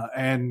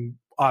 and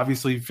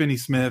obviously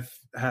Finney-Smith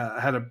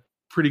had a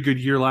pretty good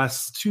year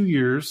last 2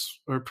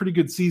 years, or pretty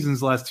good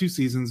seasons last 2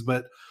 seasons,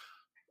 but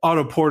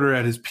Otto Porter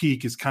at his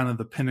peak is kind of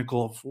the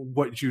pinnacle of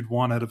what you'd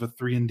want out of a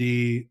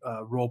 3-and-D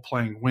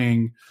role-playing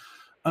wing.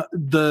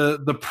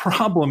 The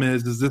problem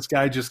is this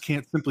guy just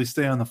can't simply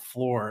stay on the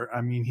floor.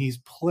 I mean, he's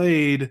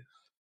played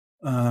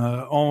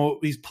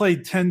He's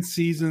played 10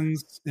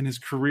 seasons in his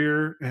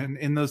career, and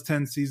in those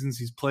 10 seasons,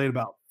 he's played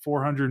about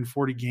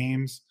 440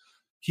 games.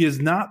 He has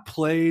not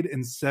played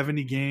in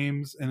 70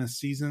 games in a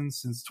season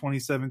since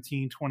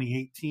 2017,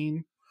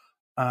 2018.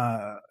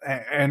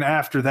 And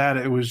after that,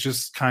 it was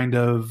just kind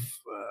of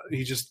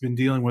he's just been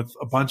dealing with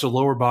a bunch of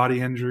lower body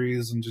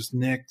injuries and just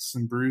nicks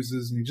and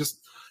bruises, and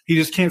he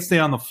just can't stay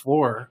on the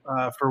floor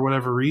for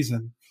whatever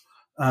reason.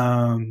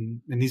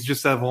 And he's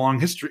just have a long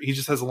history. He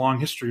just has a long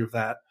history of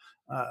that.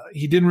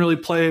 He didn't really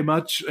play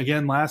much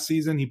again last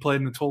season. He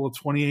played in a total of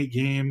 28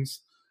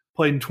 games,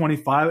 played in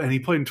 25, and he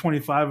played in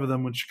 25 of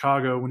them with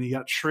Chicago when he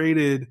got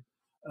traded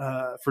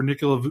for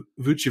Nikola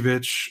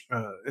Vucevic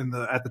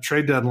at the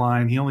trade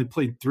deadline. He only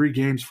played 3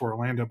 games for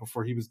Orlando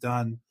before he was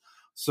done.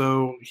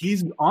 So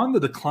he's on the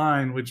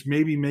decline, which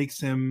maybe makes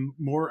him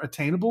more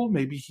attainable.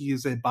 Maybe he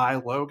is a buy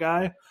low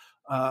guy.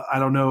 I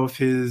don't know if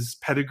his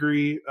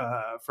pedigree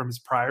from his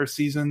prior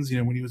seasons,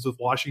 when he was with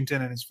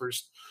Washington and his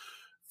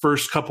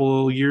first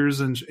couple of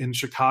years in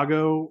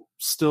Chicago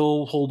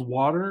still hold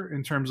water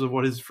in terms of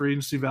what his free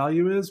agency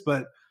value is.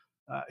 But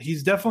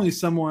he's definitely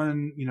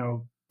someone,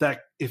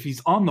 that if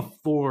he's on the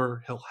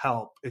floor, he'll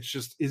help. It's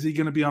just, is he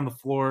going to be on the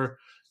floor,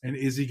 and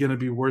is he going to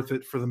be worth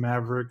it for the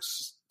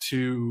Mavericks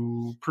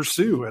to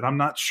pursue? And I'm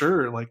not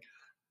sure.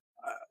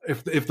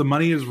 If the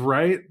money is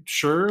right,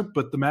 sure,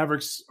 but the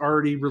Mavericks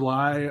already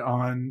rely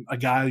on a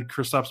guy,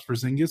 Kristaps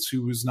Porzingis,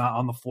 who is not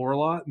on the floor a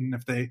lot, and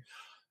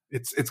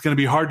it's going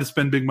to be hard to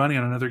spend big money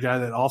on another guy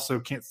that also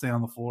can't stay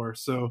on the floor.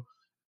 So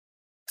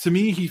to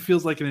me, he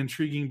feels like an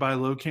intriguing buy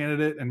low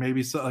candidate, and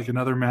maybe like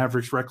another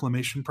Mavericks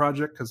reclamation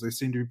project, because they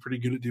seem to be pretty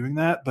good at doing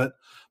that. But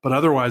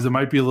otherwise, it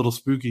might be a little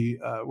spooky.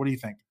 What do you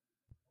think?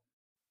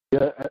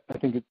 Yeah, I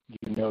think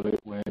that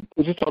when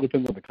it just all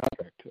depends on the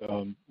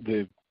contract.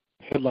 The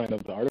headline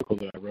of the article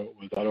that I wrote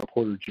was Otto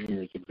Porter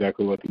Jr. is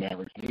exactly what the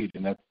Mavericks need,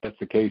 and that's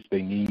the case.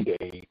 They need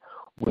a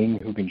wing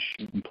who can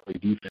shoot and play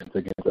defense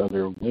against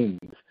other wings.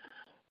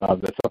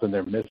 That's something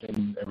they're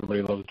missing.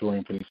 Everybody loves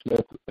Dorian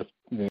Finney-Smith.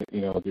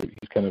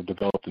 He's kind of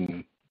developed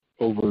an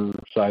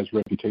oversized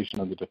reputation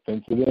on the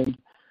defensive end.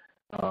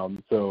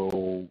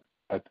 So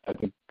I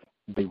think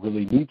they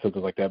really need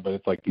something like that. But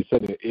it's like you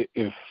said,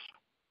 if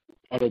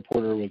Otto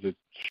Porter was a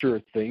sure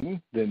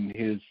thing, then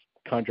his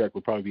contract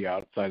would probably be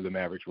outside the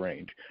Mavericks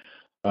range.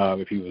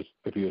 If he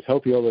was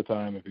healthy all the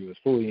time, if he was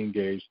fully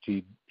engaged,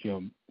 he'd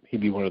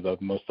be one of the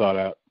most sought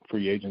out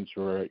free agents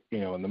in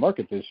the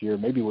market this year.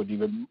 Maybe wouldn't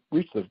even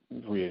reach the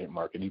free agent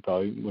market. He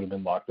probably would have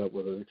been locked up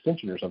with an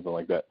extension or something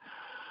like that.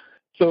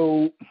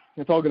 So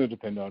it's all going to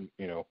depend on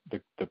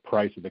the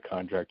price of the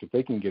contract. If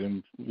they can get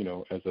him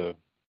as a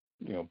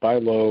buy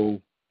low,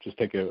 just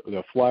take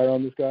a flyer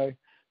on this guy,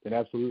 then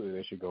absolutely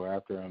they should go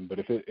after him. But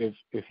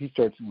if he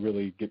starts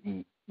really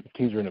getting, if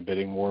teams are in a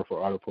bidding war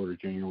for Otto Porter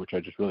Jr., which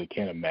I just really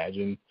can't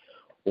imagine,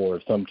 or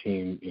if some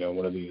team,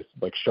 one of these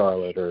like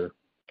Charlotte, or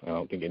I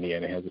don't think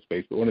Indiana has a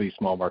space, but one of these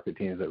small market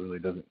teams that really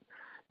doesn't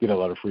get a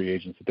lot of free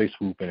agents, if they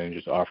swoop in and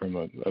just offer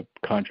him a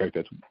contract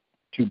that's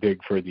too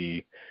big for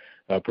the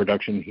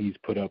production he's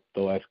put up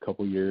the last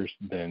couple of years,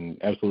 then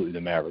absolutely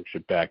the Mavericks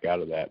should back out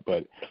of that.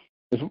 But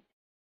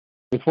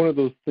it's one of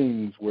those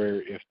things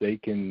where if they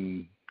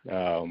can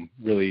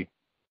really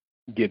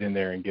get in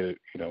there and get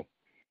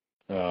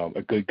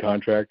a good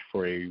contract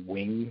for a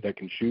wing that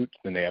can shoot,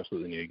 then they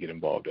absolutely need to get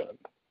involved in it.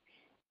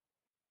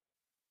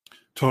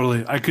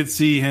 Totally. I could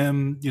see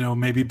him,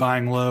 maybe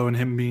buying low and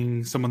him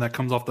being someone that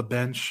comes off the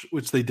bench,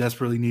 which they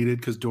desperately needed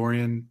because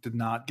Dorian did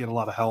not get a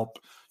lot of help.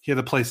 He had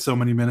to play so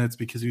many minutes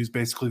because he was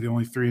basically the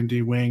only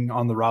 3-and-D wing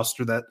on the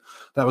roster that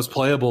was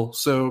playable.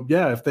 So,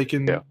 yeah, if they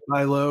can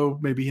buy low,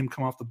 maybe him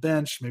come off the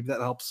bench, maybe that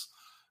helps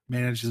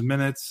manage his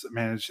minutes,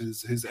 manage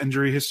his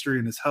injury history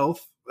and his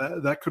health.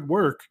 That could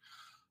work.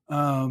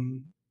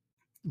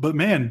 But,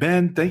 man,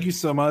 Ben, thank you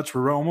so much.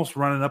 We're almost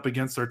running up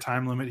against our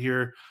time limit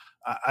here.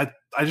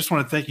 I just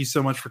want to thank you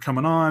so much for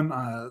coming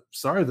on.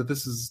 Sorry that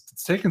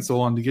it's taken so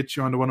long to get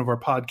you onto one of our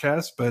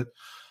podcasts, but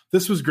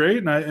this was great,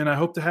 and I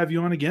hope to have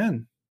you on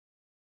again.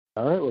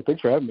 All right. Well,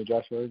 thanks for having me,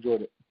 Josh. I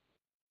enjoyed it.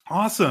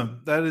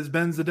 Awesome. That is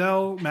Ben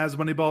Zajdel,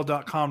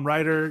 MavsMoneyball.com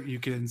writer. You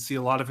can see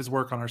a lot of his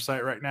work on our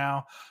site right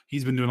now.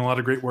 He's been doing a lot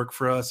of great work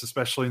for us,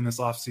 especially in this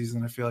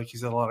offseason. I feel like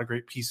he's had a lot of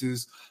great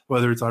pieces,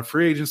 whether it's on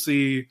free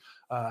agency,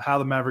 how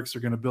the Mavericks are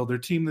going to build their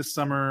team this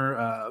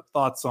summer,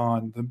 thoughts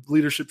on the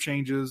leadership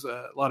changes,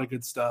 a lot of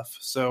good stuff.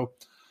 So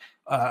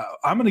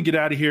I'm going to get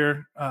out of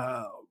here.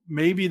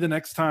 Maybe the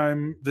next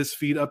time this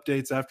feed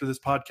updates after this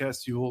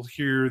podcast, you will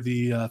hear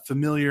the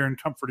familiar and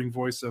comforting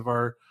voice of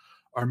our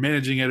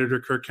managing editor,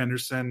 Kirk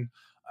Henderson.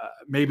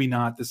 Maybe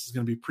not. This is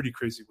going to be a pretty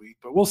crazy week,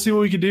 but we'll see what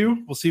we can do.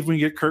 We'll see if we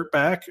can get Kirk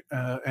back.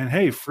 And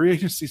hey, free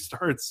agency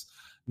starts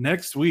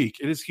next week.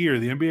 It is here.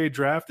 The NBA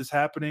draft is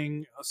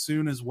happening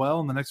soon as well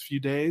in the next few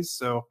days.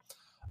 So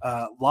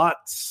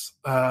lots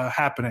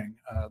happening.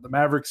 The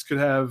Mavericks could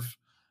have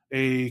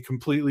a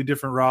completely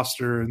different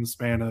roster in the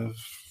span of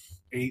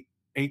 8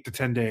 to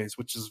 10 days,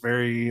 which is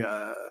very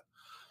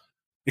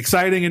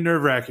exciting and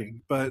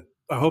nerve-wracking. But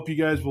I hope you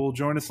guys will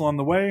join us along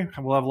the way.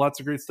 We'll have lots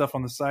of great stuff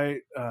on the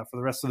site for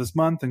the rest of this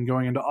month and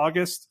going into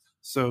August.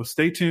 So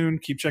stay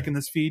tuned. Keep checking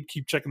this feed.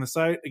 Keep checking the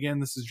site. Again,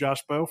 this is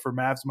Josh Bowe for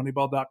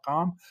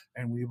MavsMoneyball.com,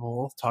 and we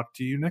will talk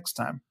to you next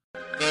time.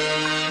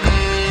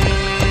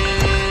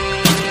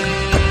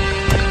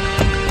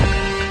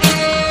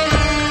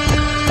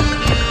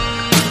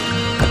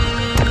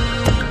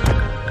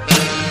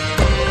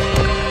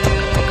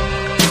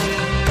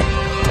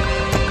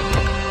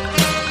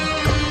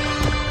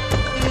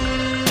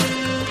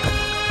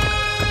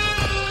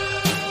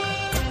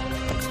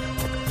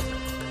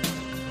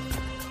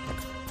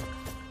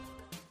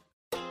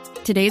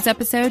 Today's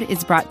episode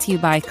is brought to you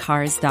by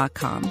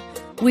Cars.com.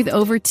 With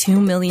over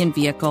 2 million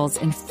vehicles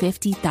and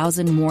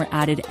 50,000 more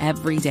added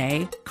every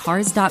day,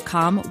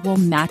 Cars.com will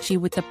match you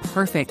with the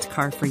perfect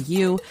car for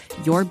you,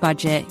 your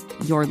budget,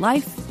 your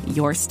life,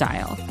 your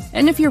style.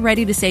 And if you're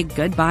ready to say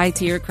goodbye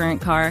to your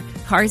current car,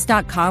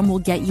 Cars.com will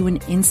get you an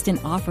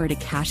instant offer to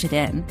cash it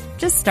in.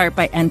 Just start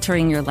by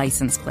entering your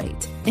license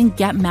plate and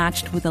get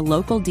matched with a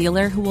local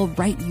dealer who will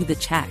write you the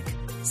check.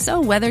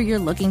 So whether you're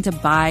looking to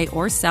buy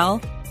or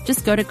sell,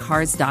 just go to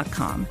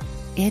Cars.com.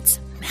 It's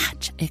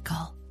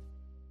magical.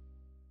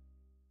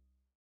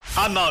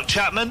 I'm Mark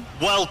Chapman.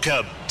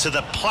 Welcome to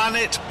the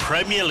Planet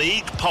Premier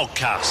League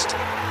podcast.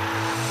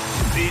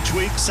 Each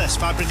week, Cesc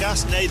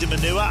Fabregas, Nader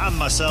Manua and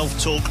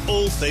myself talk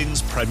all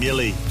things Premier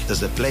League.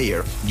 As a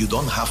player, you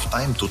don't have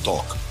time to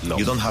talk. No.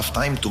 You don't have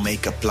time to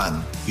make a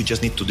plan. You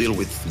just need to deal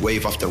with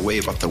wave after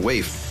wave after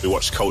wave. We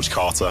watched Coach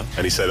Carter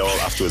and he said,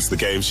 afterwards, the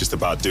game's just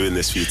about doing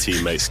this for your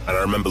teammates. And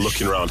I remember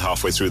looking around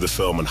halfway through the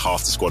film and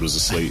half the squad was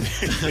asleep.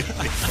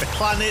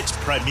 Planet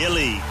Premier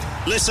League.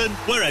 Listen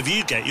wherever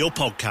you get your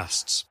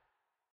podcasts.